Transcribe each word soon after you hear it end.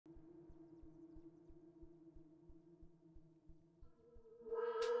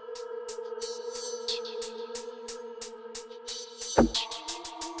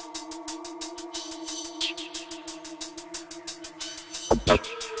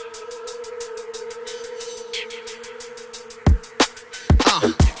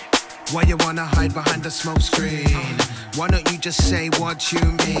Why you wanna hide behind the smoke screen? Why don't you just say what you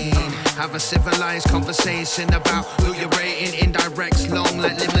mean? Have a civilized conversation about who you're rating. Indirects long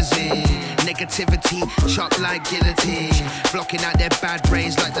like limousine. Negativity chopped like guillotine. Blocking out their bad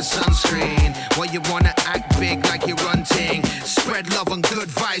rays like the sunscreen. Why you wanna act big like you're runting? Spread love and good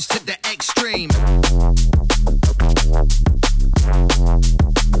vibes to the extreme.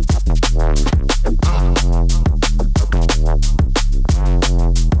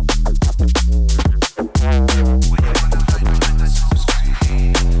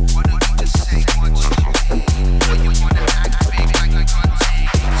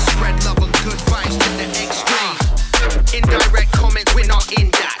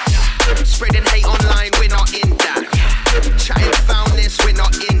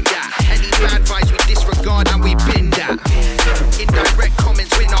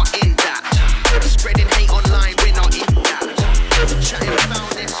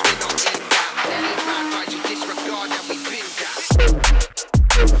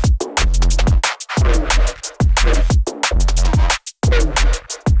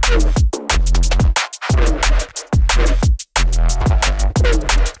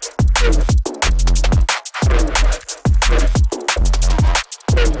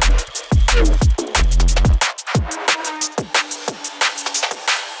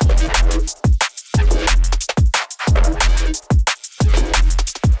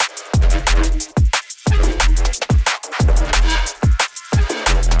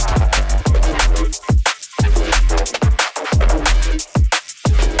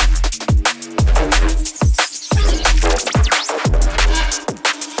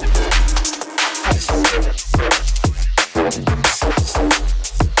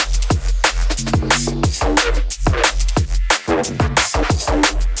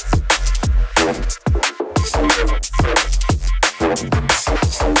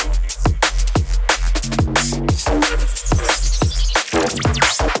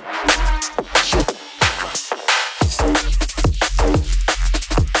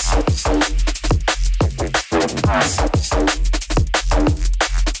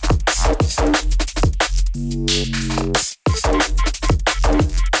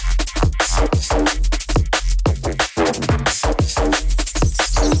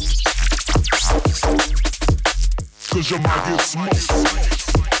 You might get smoked.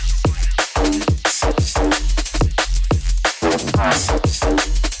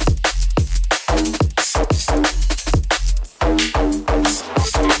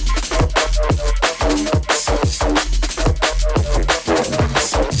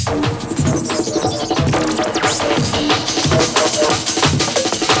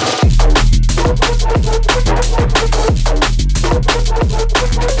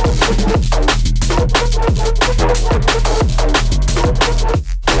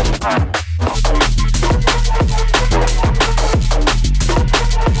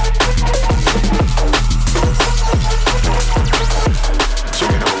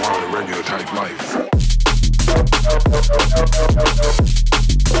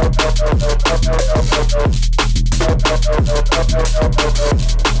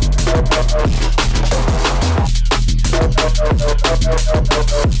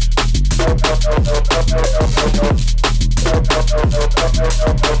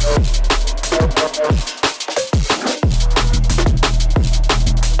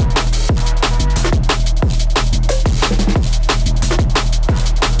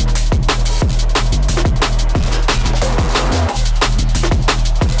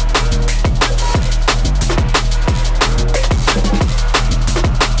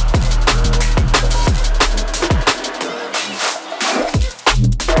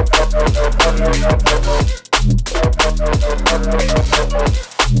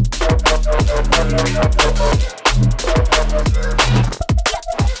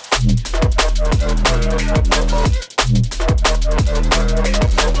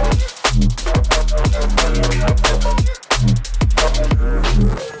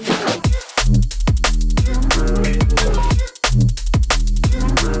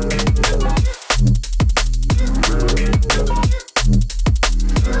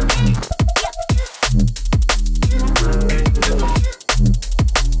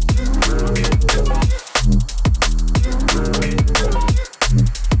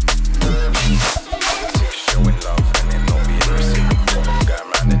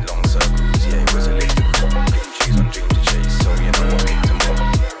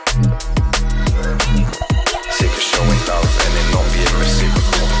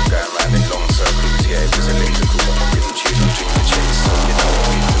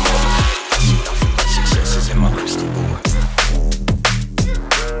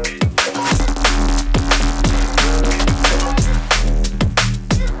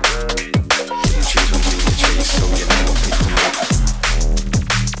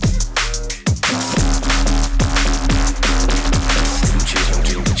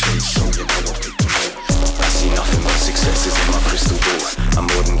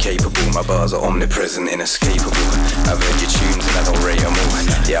 stars are omnipresent, inescapable. I've heard your tunes and I don't rate them all.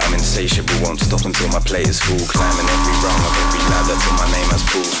 Yeah, I'm insatiable, won't stop until my plate is full. Climbing every rung of every ladder till my name has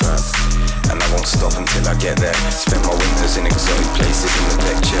pulled. And I won't stop until I get there. Spend my winters in exotic places in the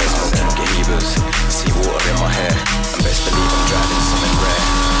deck chairs, smoking gahibas, sea water in my hair. And best believe I'm driving something rare,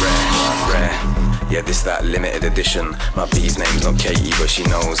 rare. Yeah, this that limited edition. My B's name's not Katie, but she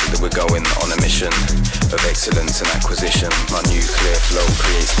knows that we're going on a mission of excellence and acquisition. My nuclear flow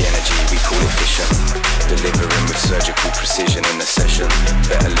creates the energy we call efficient. Delivering with surgical precision in the session.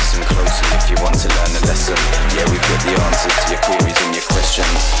 Better listen closely if you want to learn a lesson. Yeah, we've got the answers to your queries and your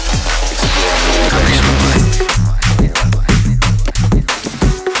questions. Exploring new directions.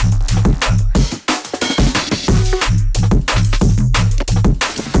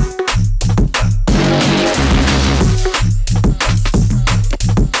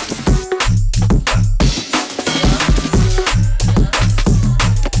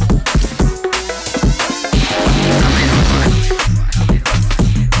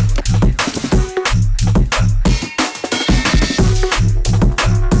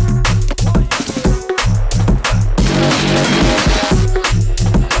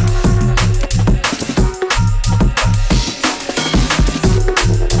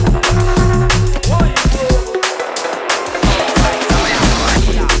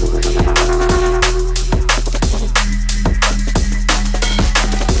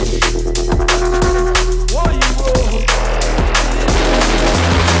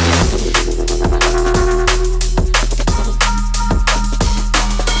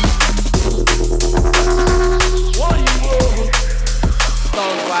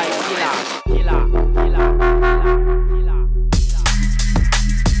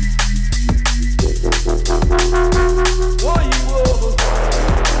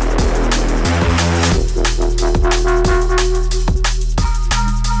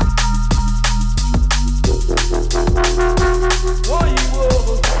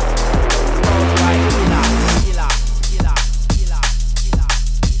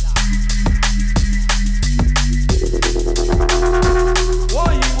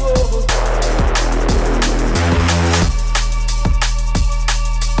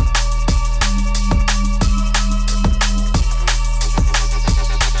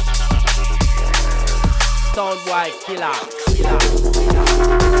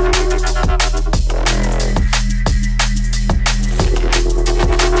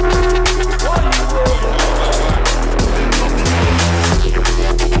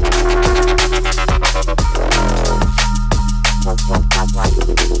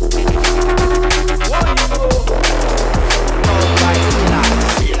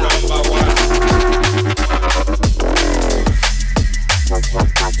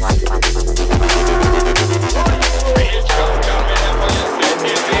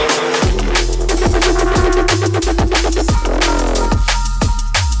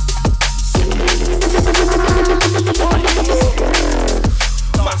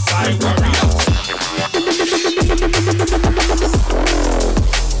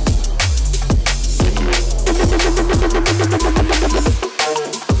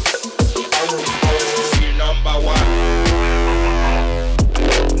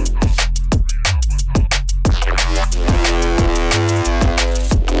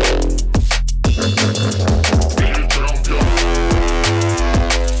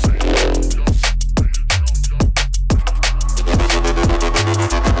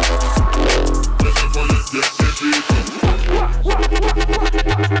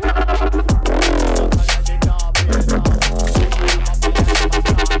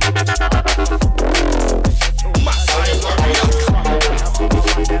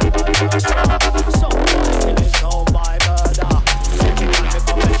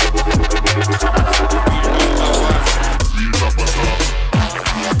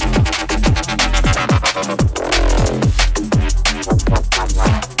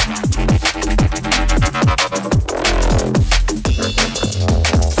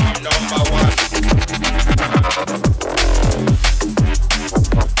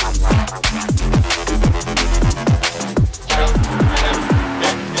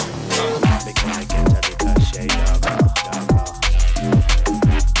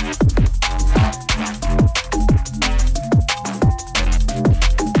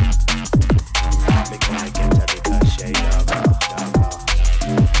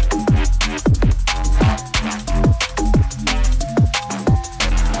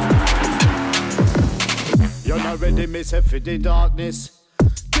 Say for the darkness,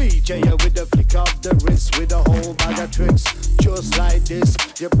 DJ with the flick of the wrist, with a whole bag of tricks, just like this.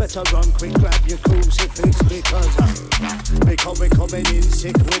 You better run quick, grab your crucifix, because we're coming in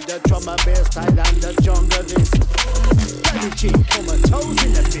sick with the drum and bass style and the jungle this. Daddy G, come on, toes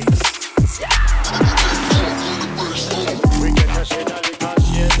in the mix. We get a shit of liquor,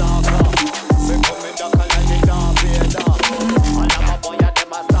 shit darker. We coming darker like the Darth Vader. And I'm a boy and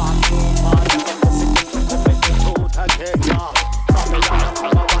them a start to fall. Never coming to shoot again, yeah. Coming down and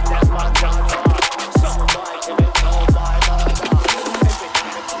come on, them a judge. Some boy killing, some boy murder. Every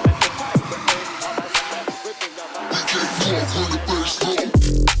time we come in the fight, we bring come and step. We bring them back. We can't walk on the bass drum.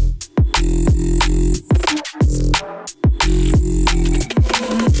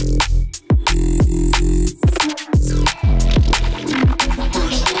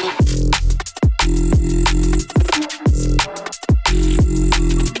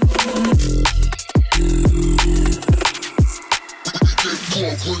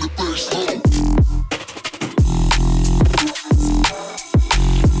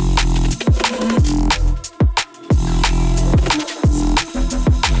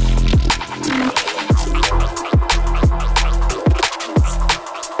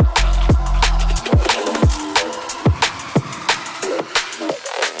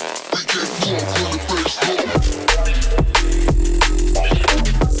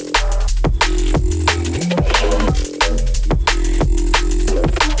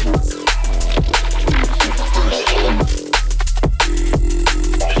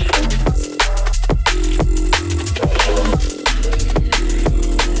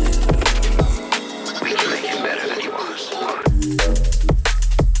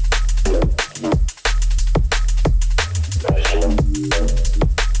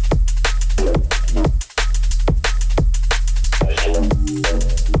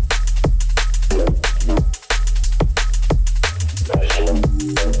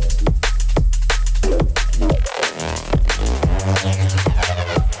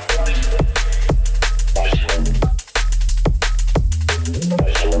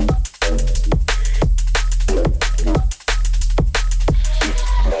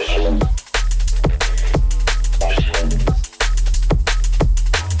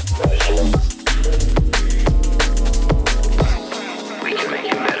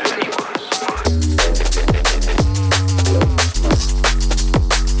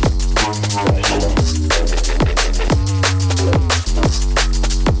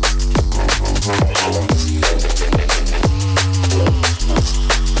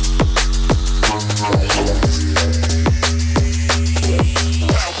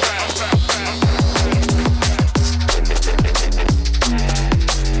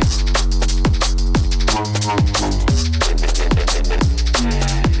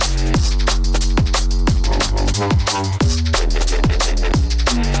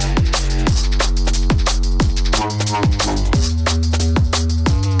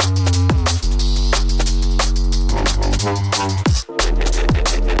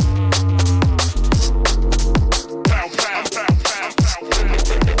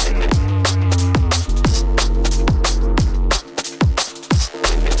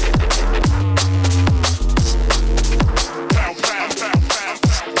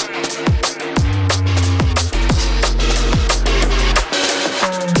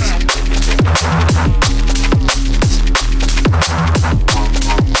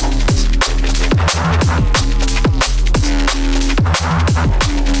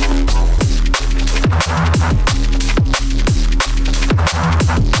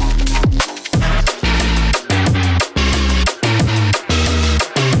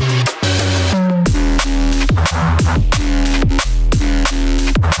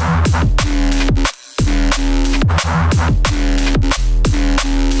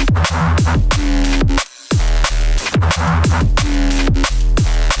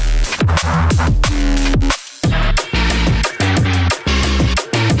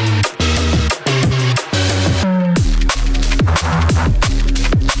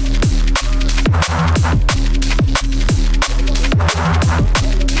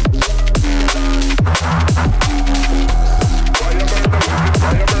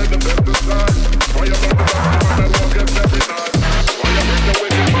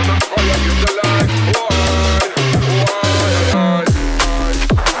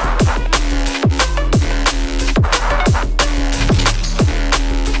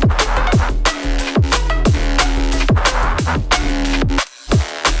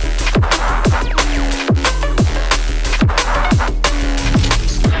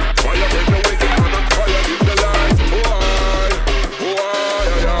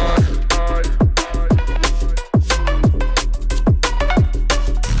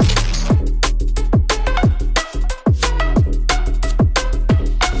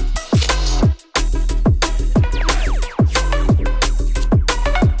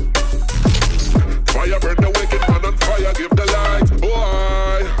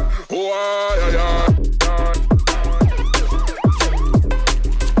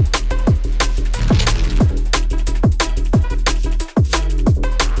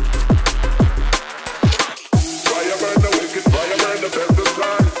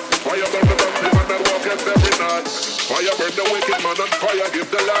 the wicked man on fire, give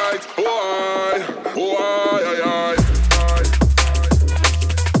the light. Why?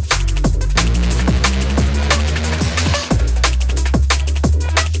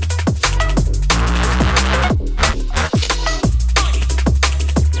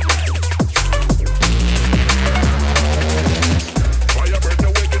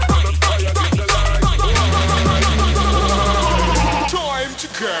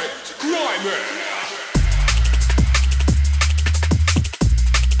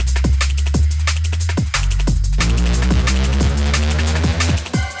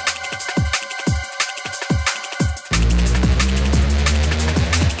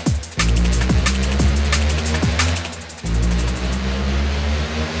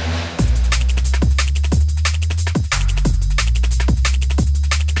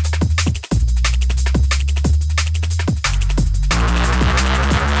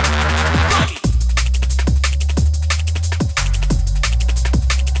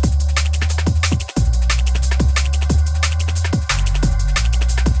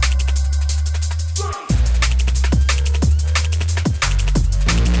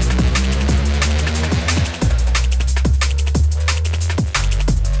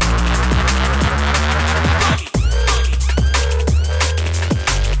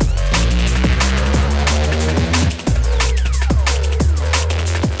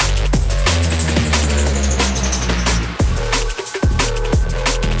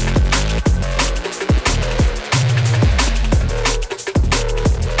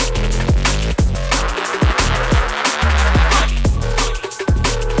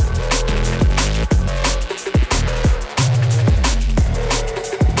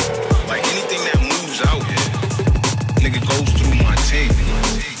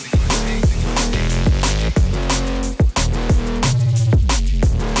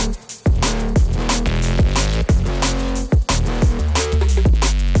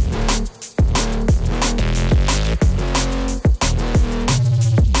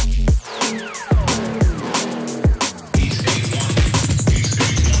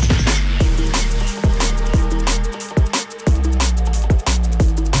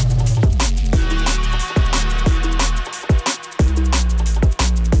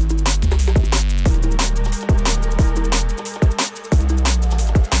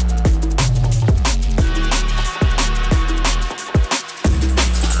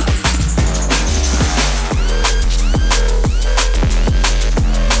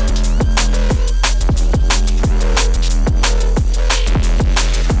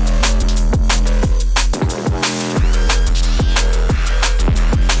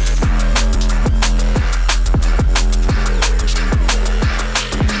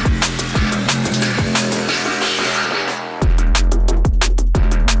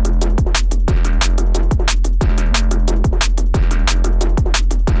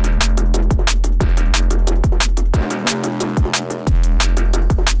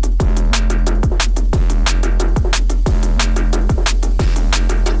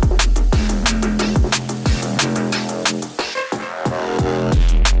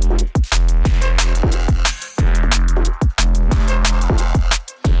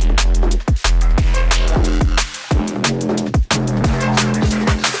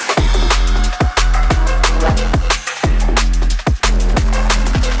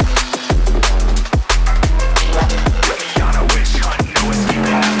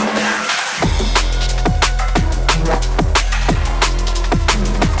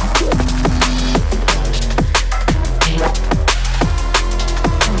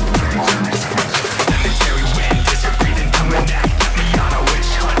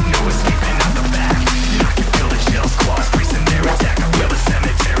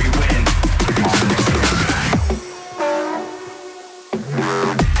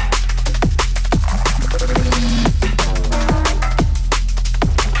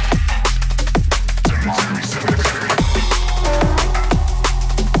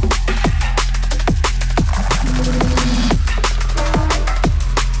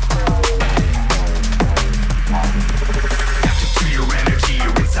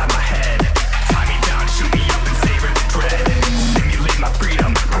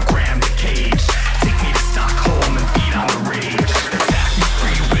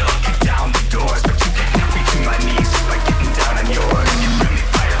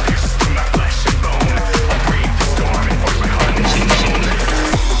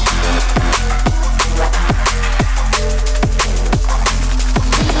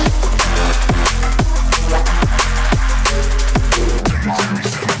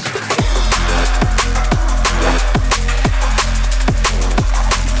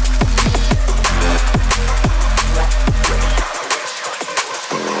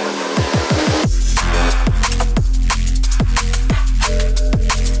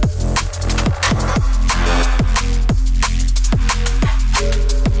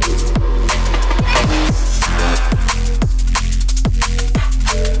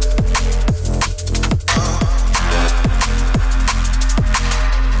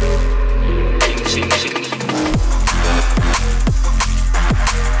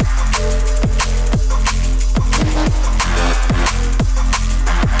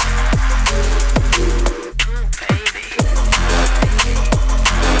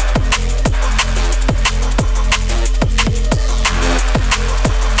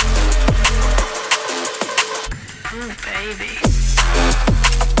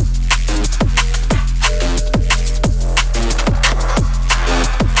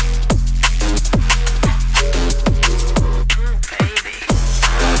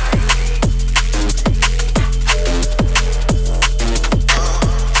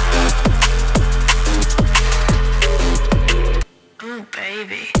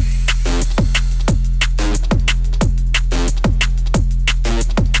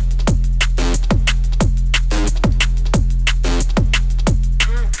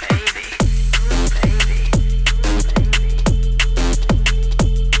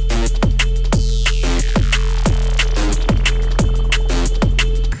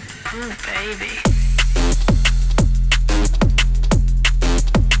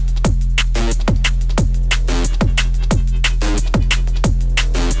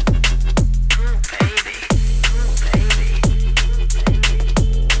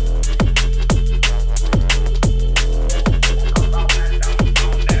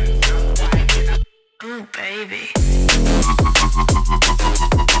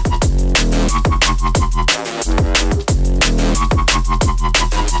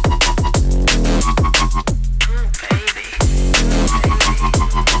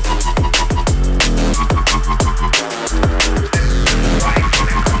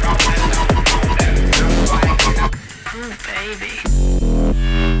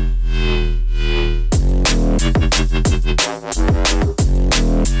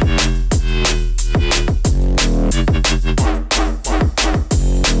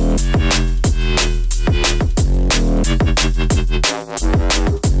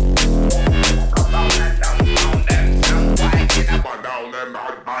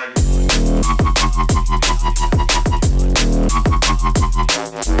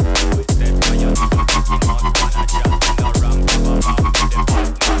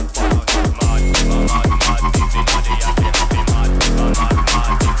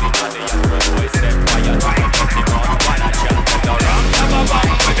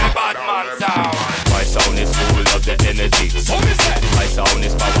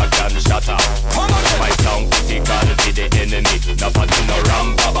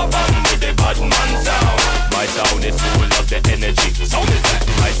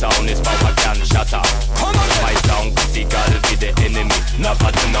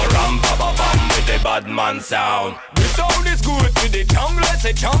 sound. The sound is good to the jungle,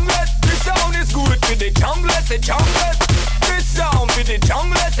 say jungle. The sound is good to the jungle, say jungle. The sound to the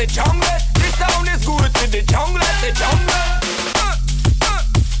jungle, say jungle. The sound is good to the jungle, say jungle.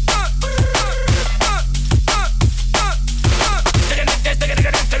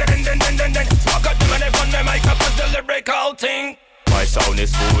 Smoke up them and they run their mic up with the lyrical thing. My sound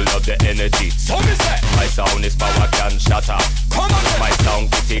is full of the energy. So me say, my sound is power can shatter. Come on, my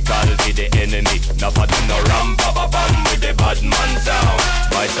sound critical to the enemy. Never do no ram ba ba bam with the bad man sound.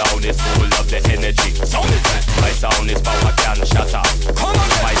 My sound is full of the energy. So me say, my sound is power can shatter. Come on,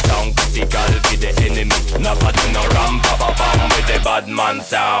 my sound critical to the enemy. Never do no ram ba ba bam with the bad man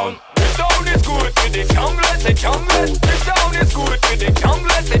sound. The sound is good to the jungle, say jungle. The sound is good to the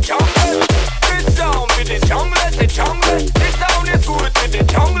jungle, say jungle. The sound to the jungle, say jungle. The sound is good to the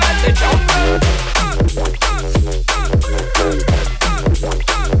jungle, say jungle.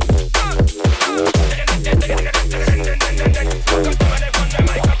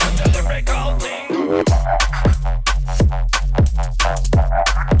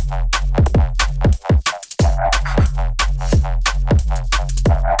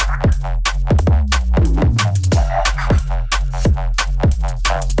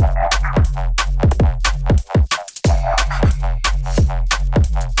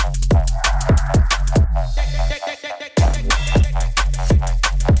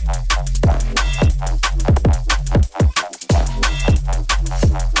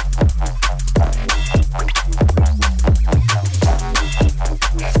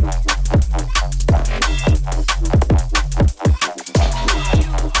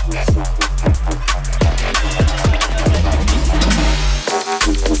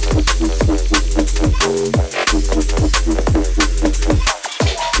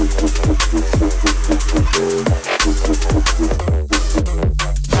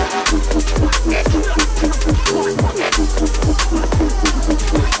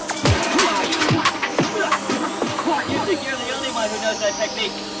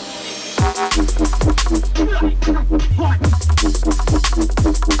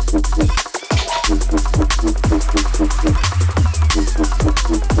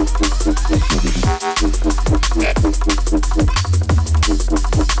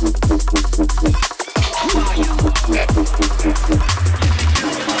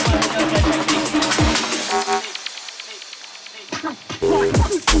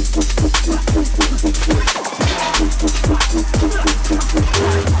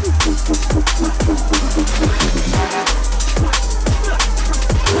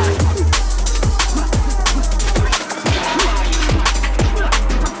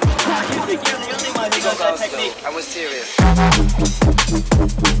 I was serious.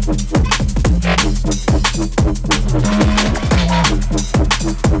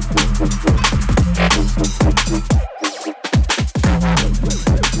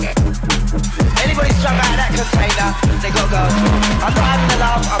 Anybody strung out of that container, they gotta go. I'm not having a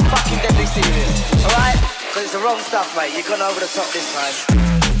laugh, I'm fucking deadly serious. Alright? Because it's the wrong stuff, mate. You've gone over the top this time.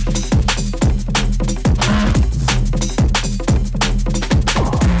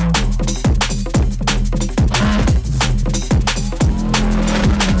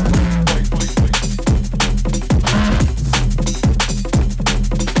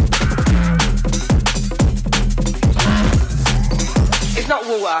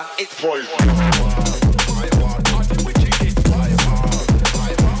 Water, it's poison.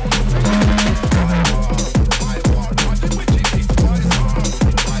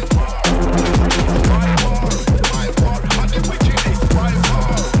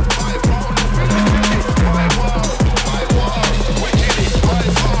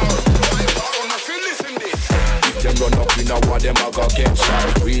 Run up, we know what them a go get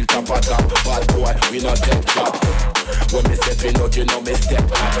shot. Real top a top, bad boy, we not take top. When me stepping out, you know me step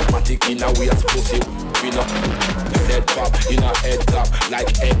automatic in a waist pussy. We not dead pop in a head clap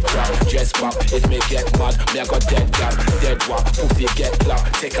like head crap. Dress pop, it may get mad. Me I got dead gun, dead wap. Pussy get clap,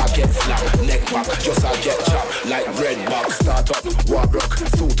 take a get slap. Neck back, just a get chop like bread box. Start up, walk rock,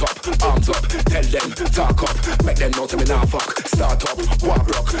 suit up, arms up. Tell them talk up, make them know to me now fuck. Start up, walk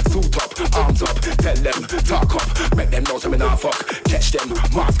rock, suit up, arms up. Tell them talk up, make them know to me now fuck. Catch them,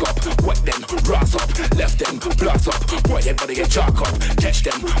 mask up, wet them, brass up. Left them, blast up. Boy, everybody get chalk up. Catch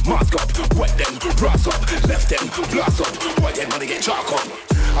them, mask up, wet them, brass up. Left them, blast up. Boy, everybody get chalk up.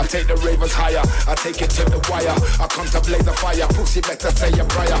 I take the ravers higher, I take it to the wire. I come to blaze a fire, pussy better say a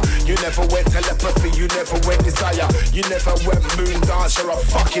prayer. You never went telepathy, you never went desire. You never went moon dance, you're a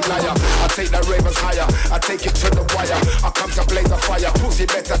fucking liar. I take the ravers higher, I take it to the wire. I come to blaze a fire, pussy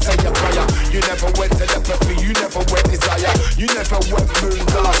better say a prayer. You never went telepathy, you never went desire. You never went moon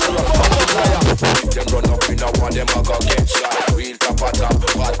dance, you're a fucking liar. If them run up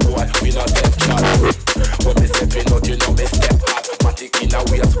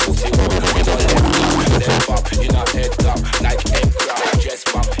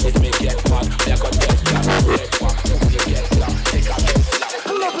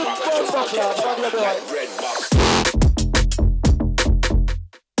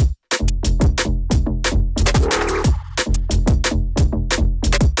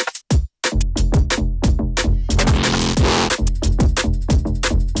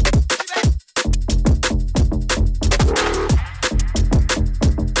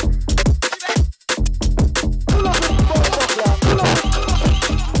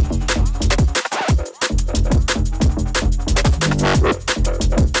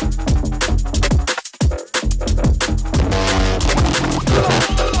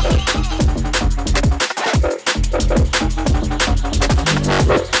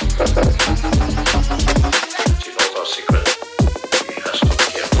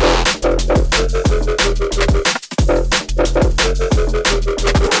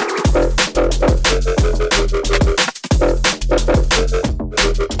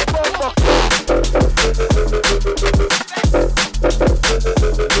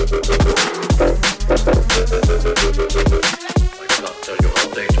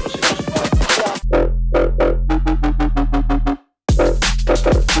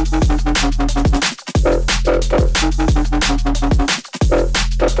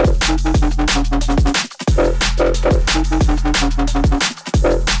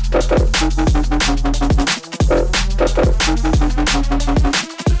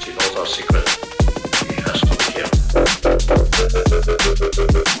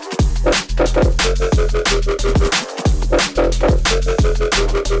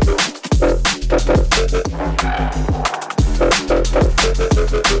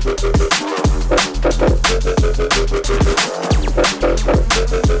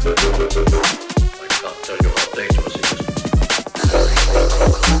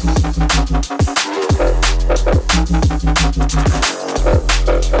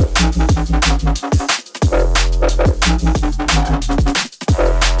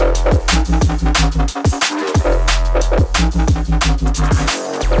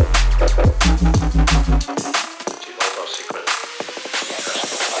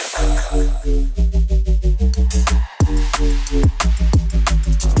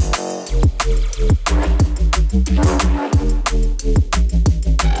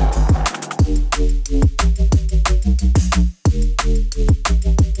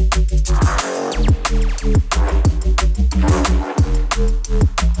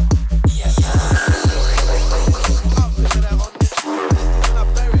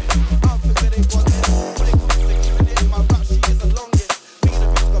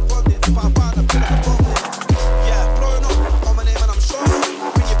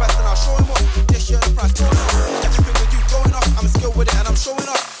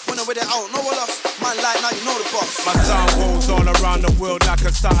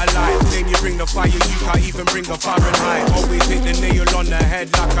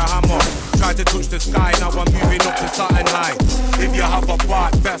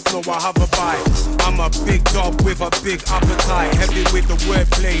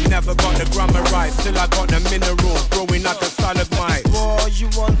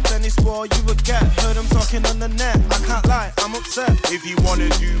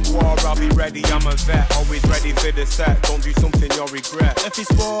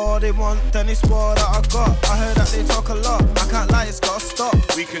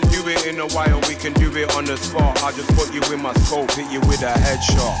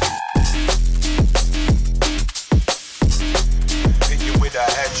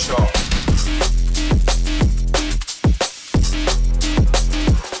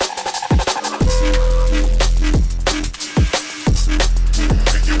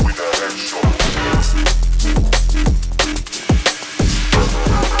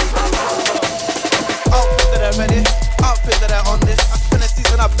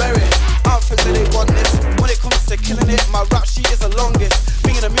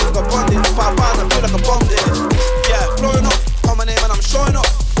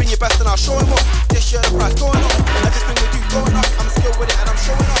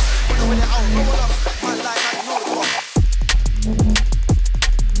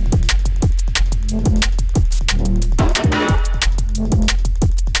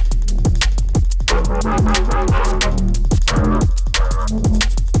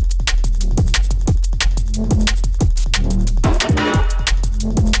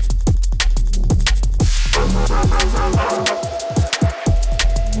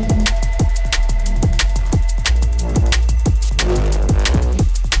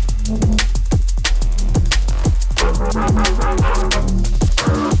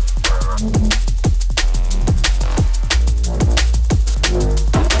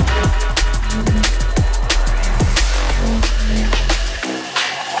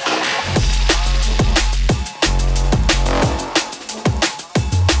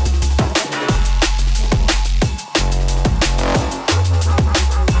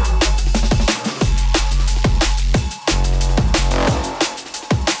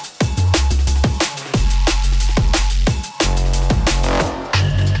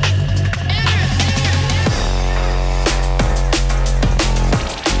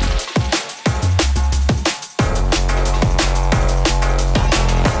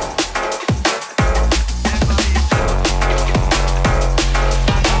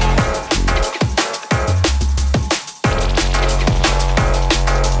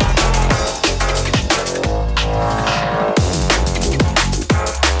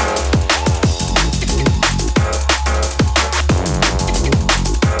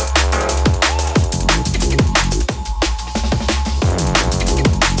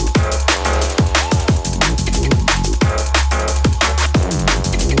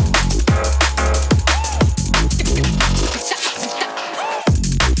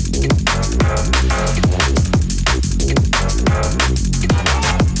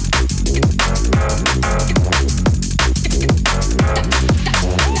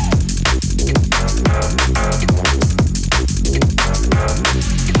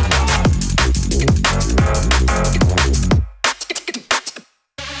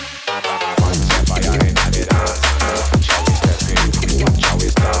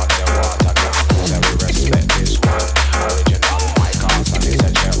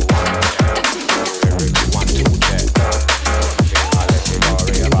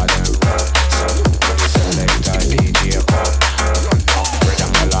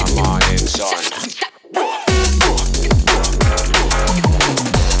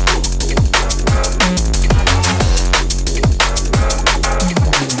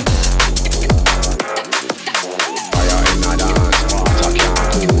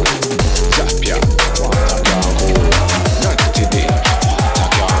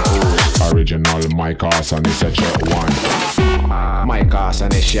cast and it's a check one. My cast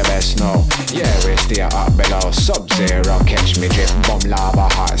and it's your best now. Yeah, we stay up below Sub-Zero. Catch me drip, bomb lava,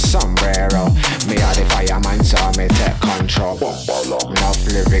 hot sombrero. Me are the fireman, so me take control. Enough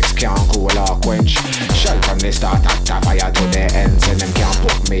lyrics can't cool or quench. Shell from the start, act fire to the end. So them can't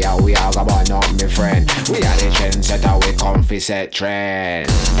put me out, we are gonna burn up me friend. We are the trendsetter, we comfy set trend.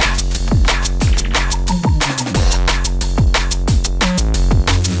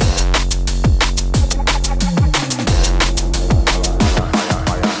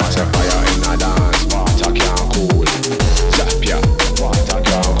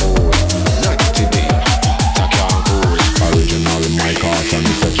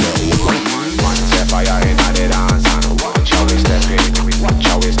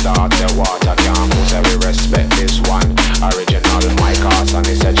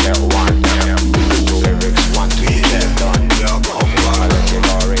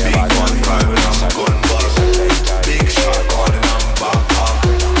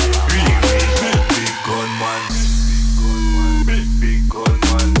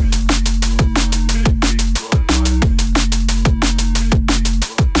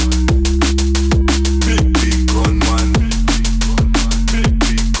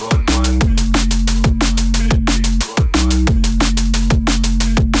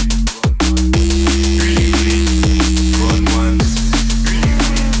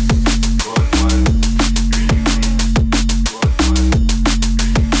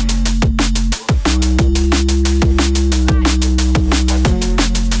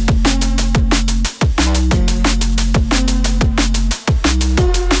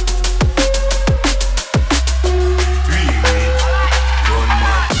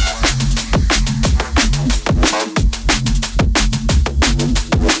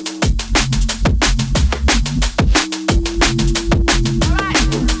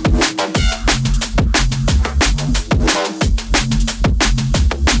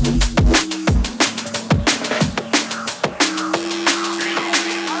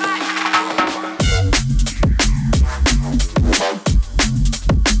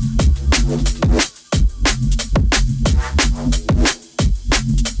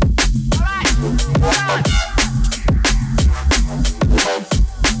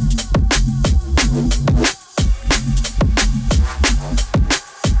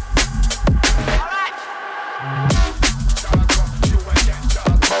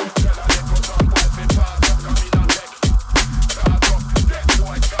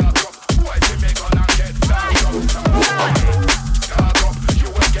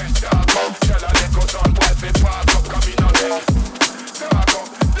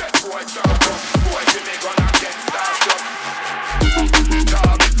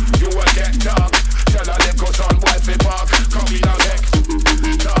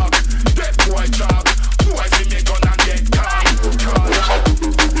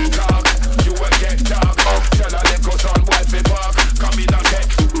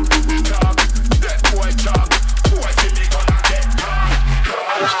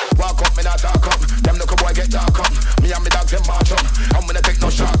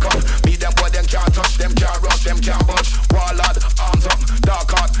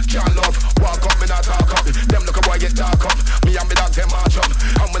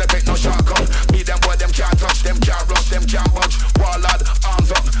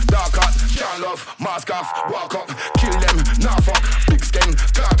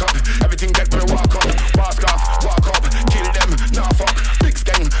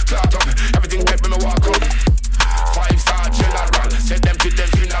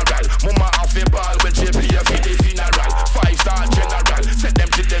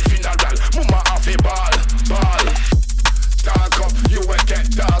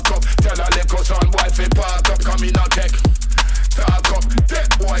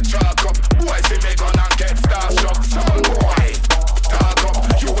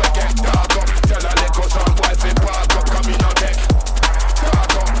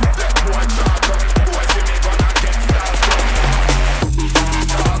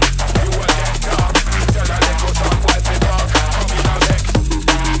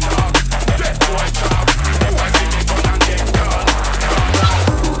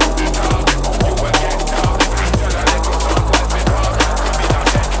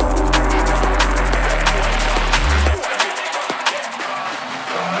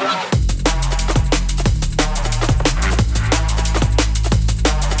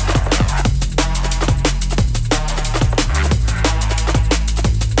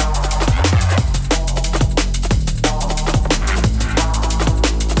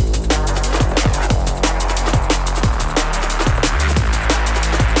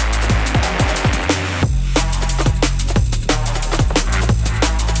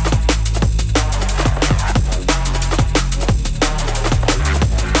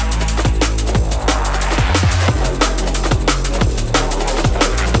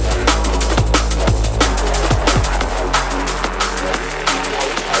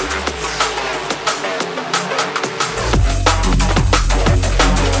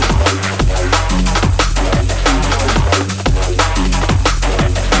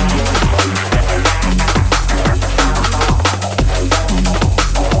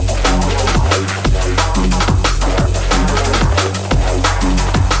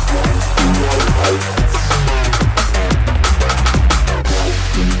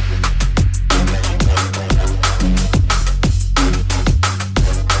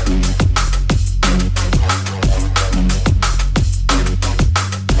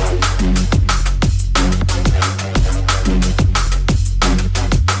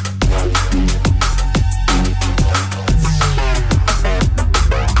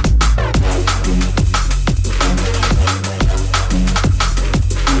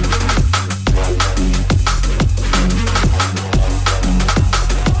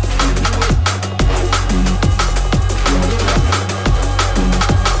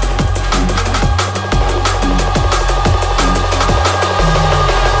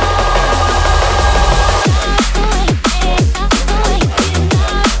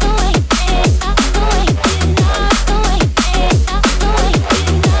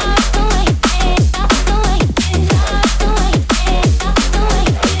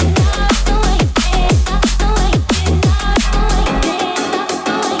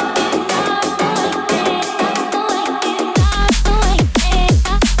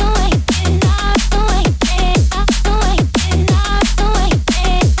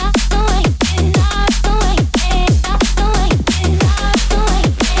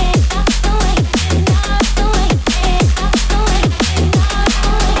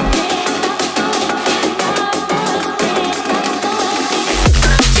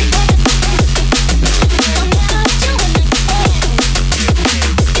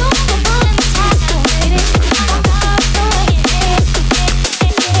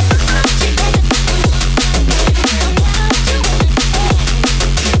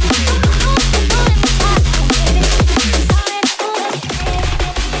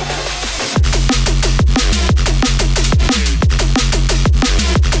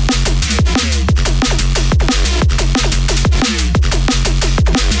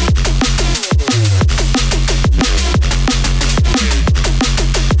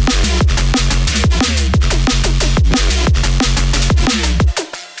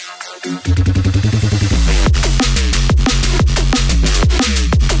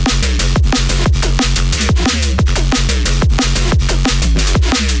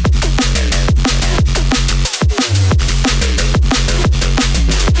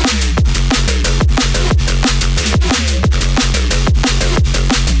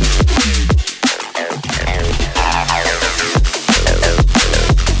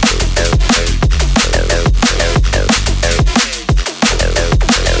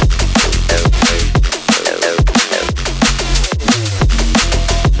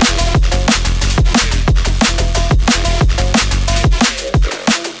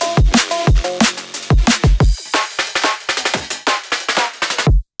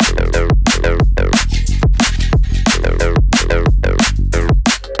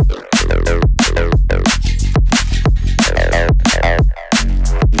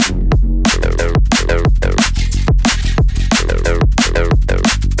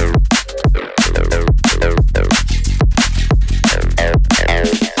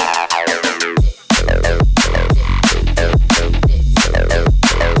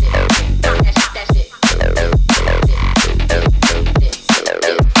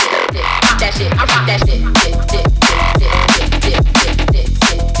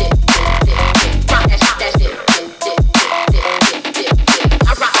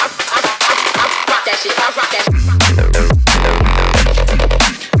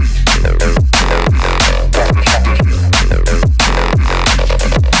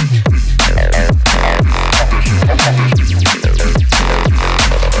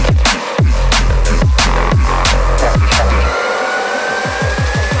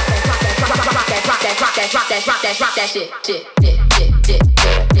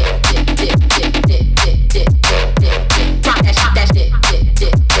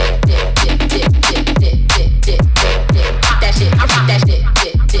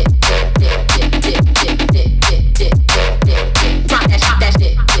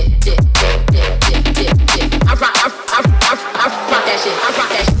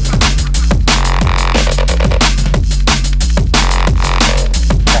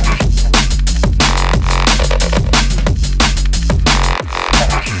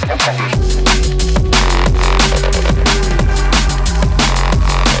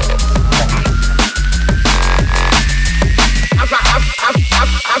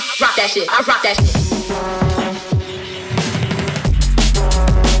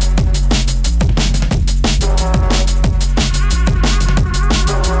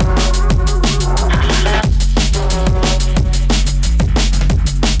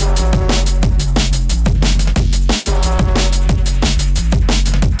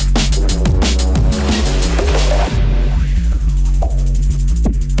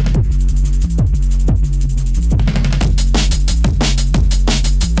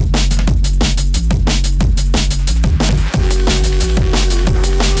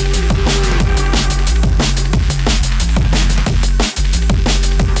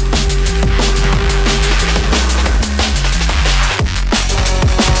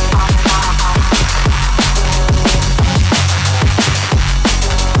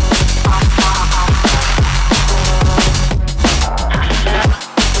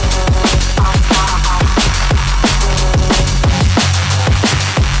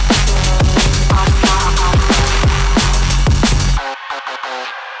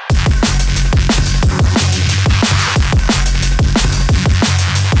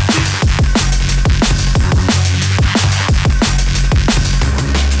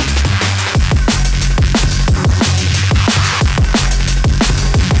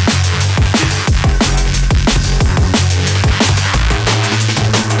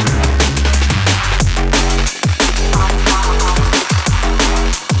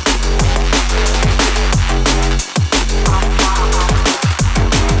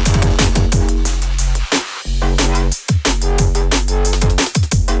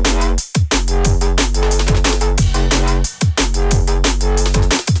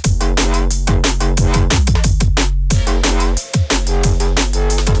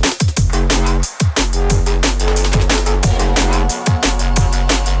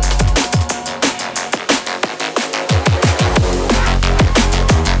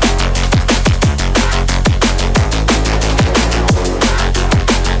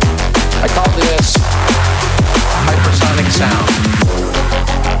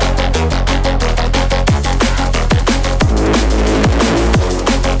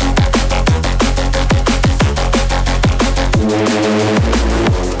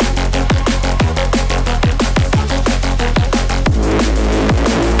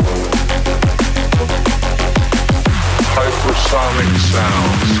 Hypersonic sound.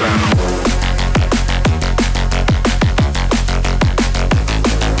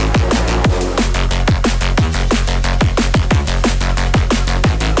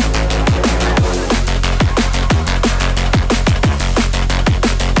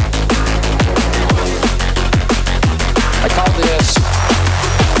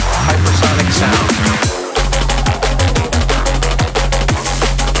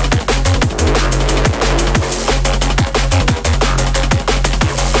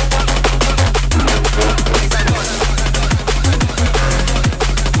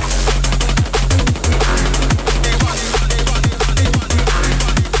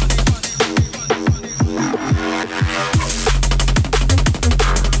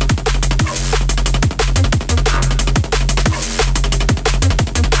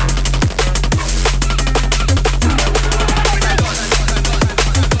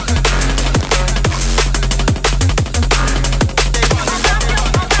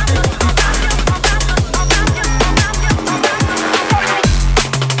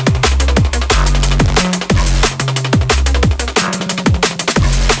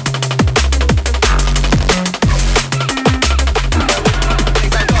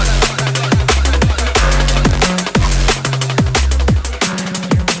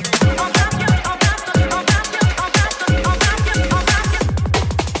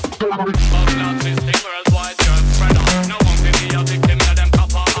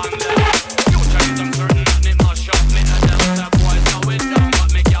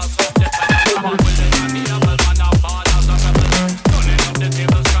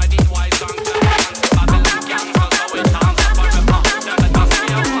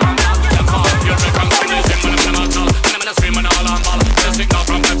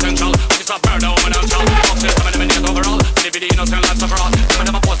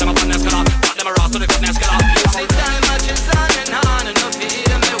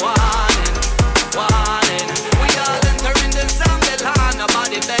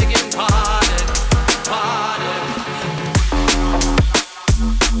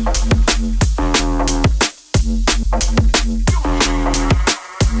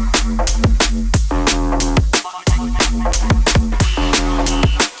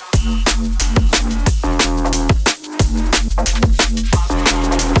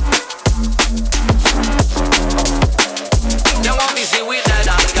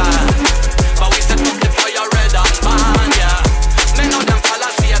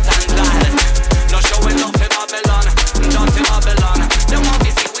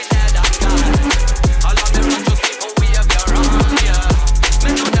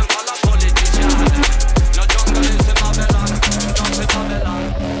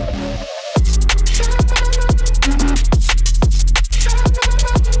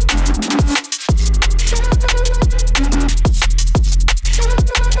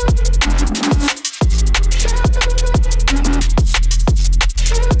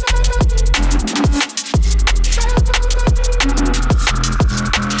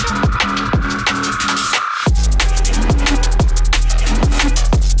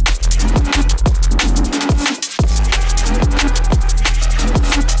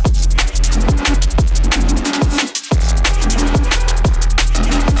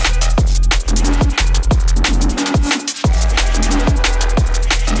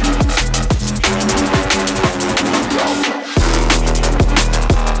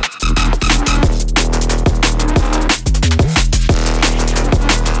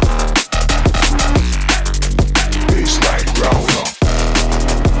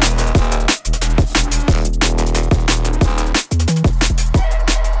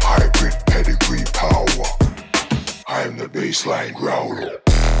 baseline growler.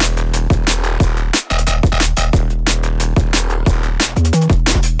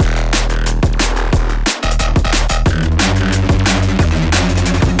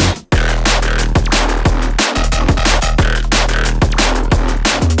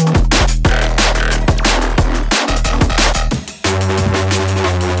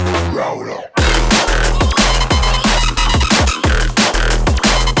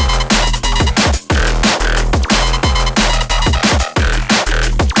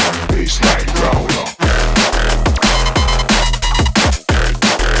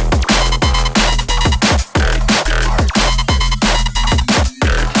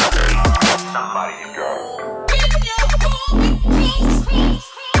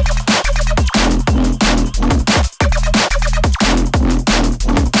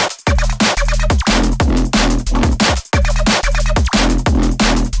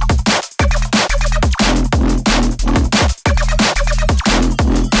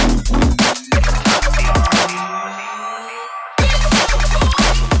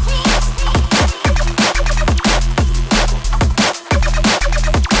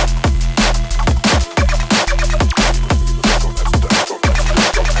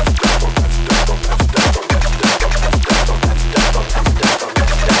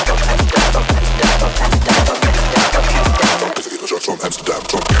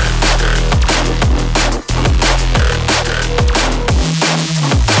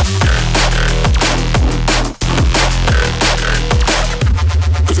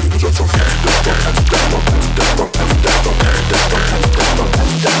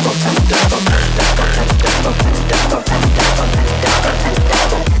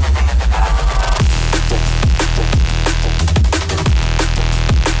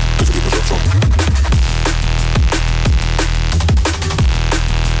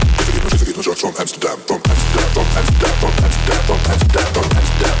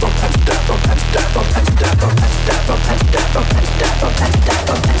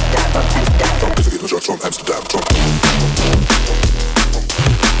 From Amsterdam,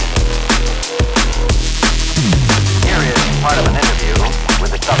 Here is part of an interview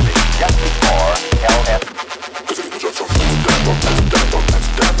with the subject just before LF.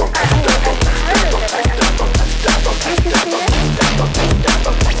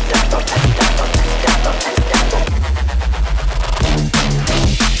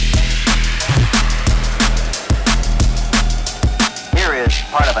 Here is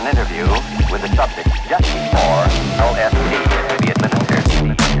part of an interview with the subject just before LSD to be administered.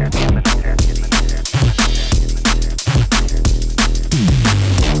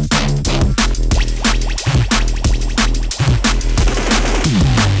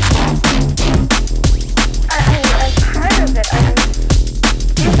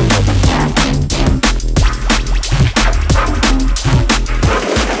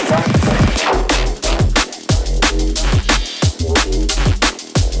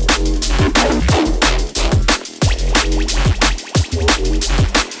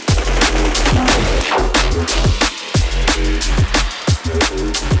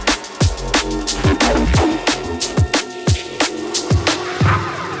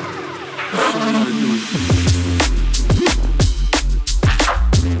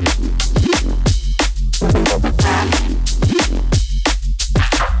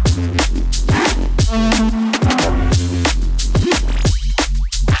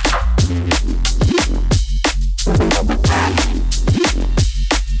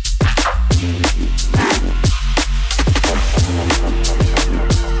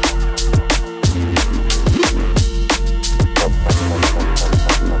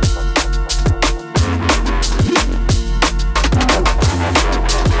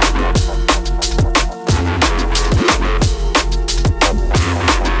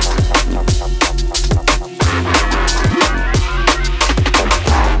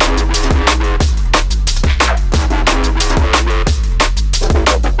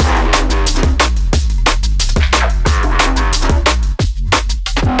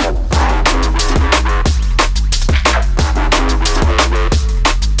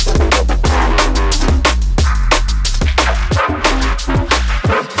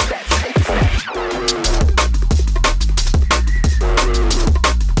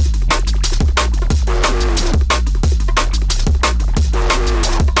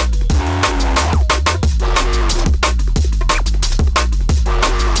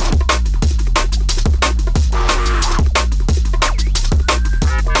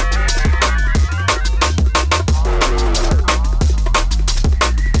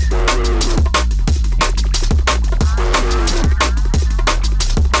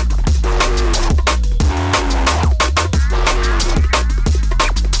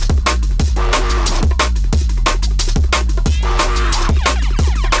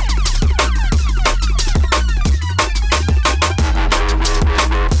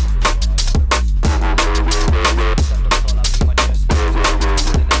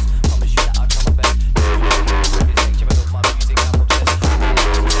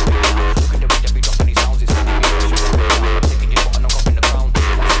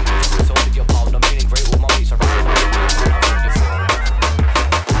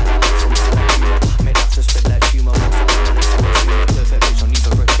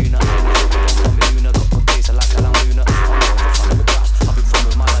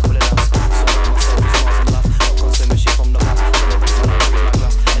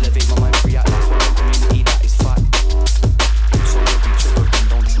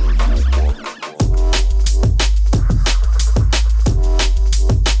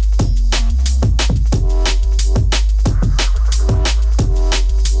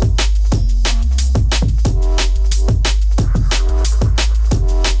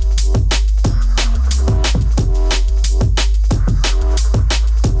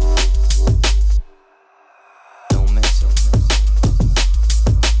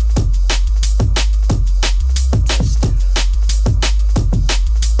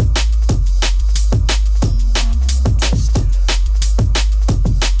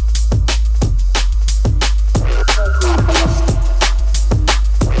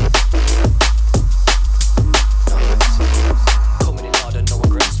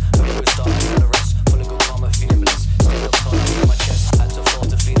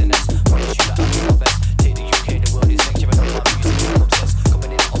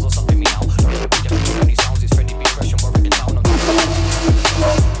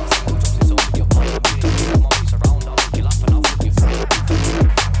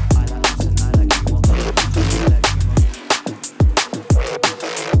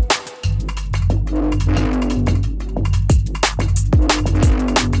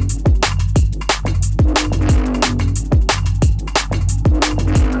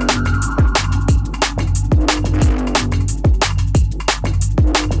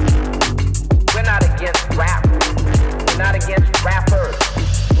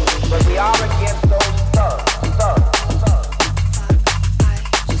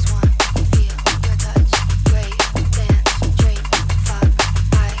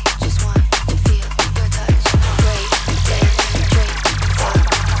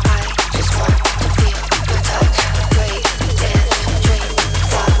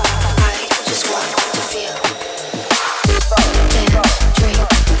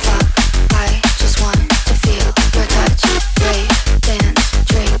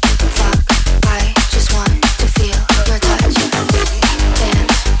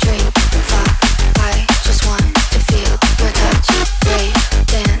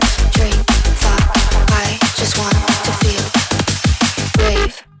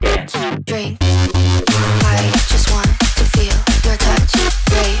 dance, drink. I just want to feel your touch.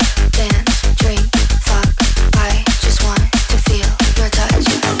 Rave, dance, drink, fuck. I just want to feel your touch.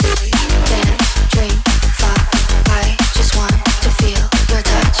 Dance, drink, fuck. I just want to feel your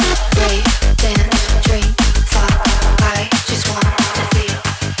touch. Rave, dance, drink, fuck. I just want to feel.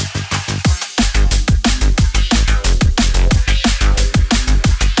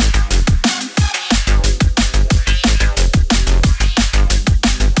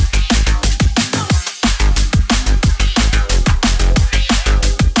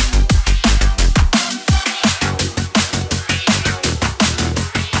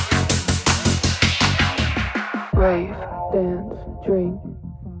 Rave, dance, drink.